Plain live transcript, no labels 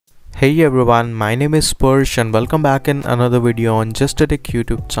Hey everyone, my name is Spursh and welcome back in another video on Just a Tech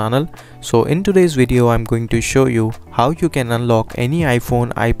YouTube channel. So in today's video I'm going to show you how you can unlock any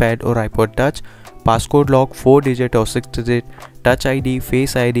iPhone, iPad or iPod Touch, passcode lock, 4-digit or 6-digit, Touch ID,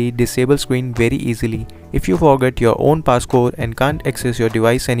 Face ID, disable screen very easily. If you forget your own passcode and can't access your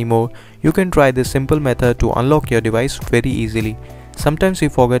device anymore, you can try this simple method to unlock your device very easily. Sometimes we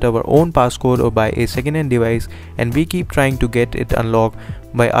forget our own passcode or buy a second-hand device and we keep trying to get it unlocked,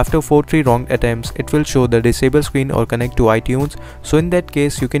 but after 4-3 wrong attempts it will show the disable screen or connect to iTunes. So in that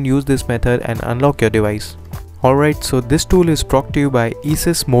case you can use this method and unlock your device. Alright, so this tool is brought to you by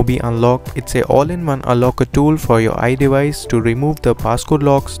EaseUS MobiUnlock. It's a all-in-one unlocker tool for your iDevice to remove the passcode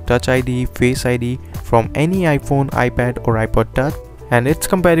locks, Touch ID, Face ID from any iPhone, iPad or iPod Touch. And it's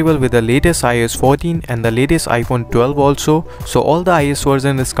compatible with the latest iOS 14 and the latest iPhone 12 also. So all the iOS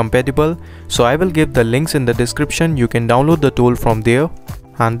version is compatible. So I will give the links in the description. You can download the tool from there.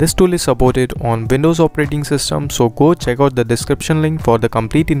 And this tool is supported on Windows operating system. So go check out the description link for the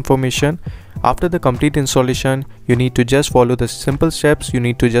complete information. After the complete installation, you need to just follow the simple steps. You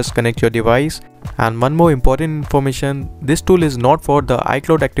need to just connect your device. And one more important information, this tool is not for the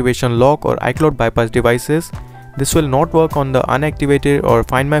iCloud activation lock or iCloud bypass devices. This will not work on the unactivated or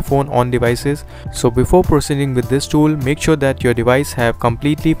Find My Phone on devices. So before proceeding with this tool, make sure that your device have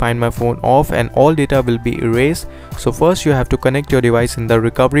completely Find My Phone off and all data will be erased. So first you have to connect your device in the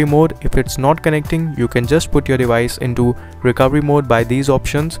recovery mode. If it's not connecting, you can just put your device into recovery mode by these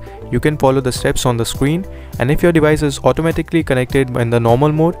options. You can follow the steps on the screen, and if your device is automatically connected in the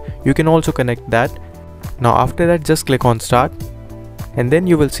normal mode, you can also connect that. Now after that, just click on start. And then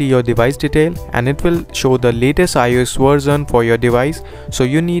you will see your device detail and it will show the latest iOS version for your device. So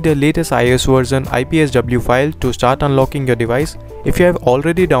you need a latest iOS version IPSW file to start unlocking your device. If you have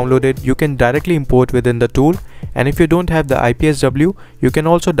already downloaded, you can directly import within the tool, and if you don't have the IPSW, you can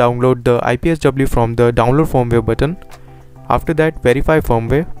also download the IPSW from the download firmware button. After that, verify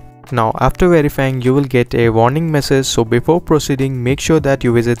firmware. Now after verifying, you will get a warning message. So before proceeding, make sure that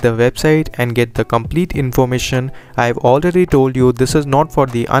you visit the website and get the complete information. I have already told you this is not for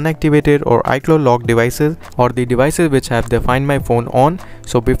the unactivated or iCloud locked devices or the devices which have the Find My Phone on.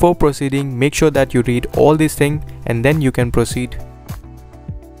 So before proceeding, make sure that you read all these things and then you can proceed.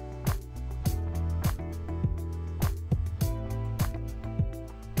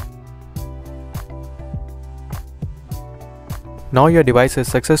 Now your device is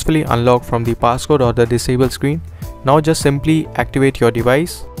successfully unlocked from the passcode or the disable screen. Now just simply activate your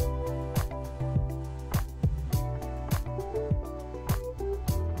device.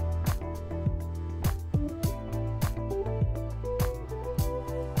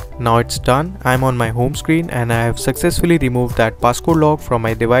 Now it's done. I'm on my home screen and I have successfully removed that passcode lock from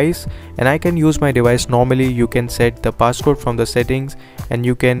my device, and I can use my device normally. You can set the passcode from the settings and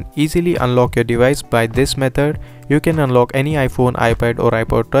you can easily unlock your device by this method. You can unlock any iPhone, iPad or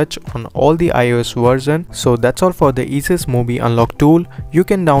iPod Touch on all the iOS version. So that's all for the EaseUS MobiUnlock tool. You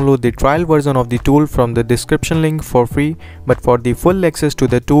can download the trial version of the tool from the description link for free, but for the full access to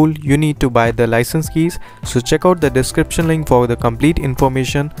the tool, you need to buy the license keys. So check out the description link for the complete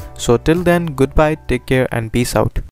information. So till then, goodbye, take care and peace out.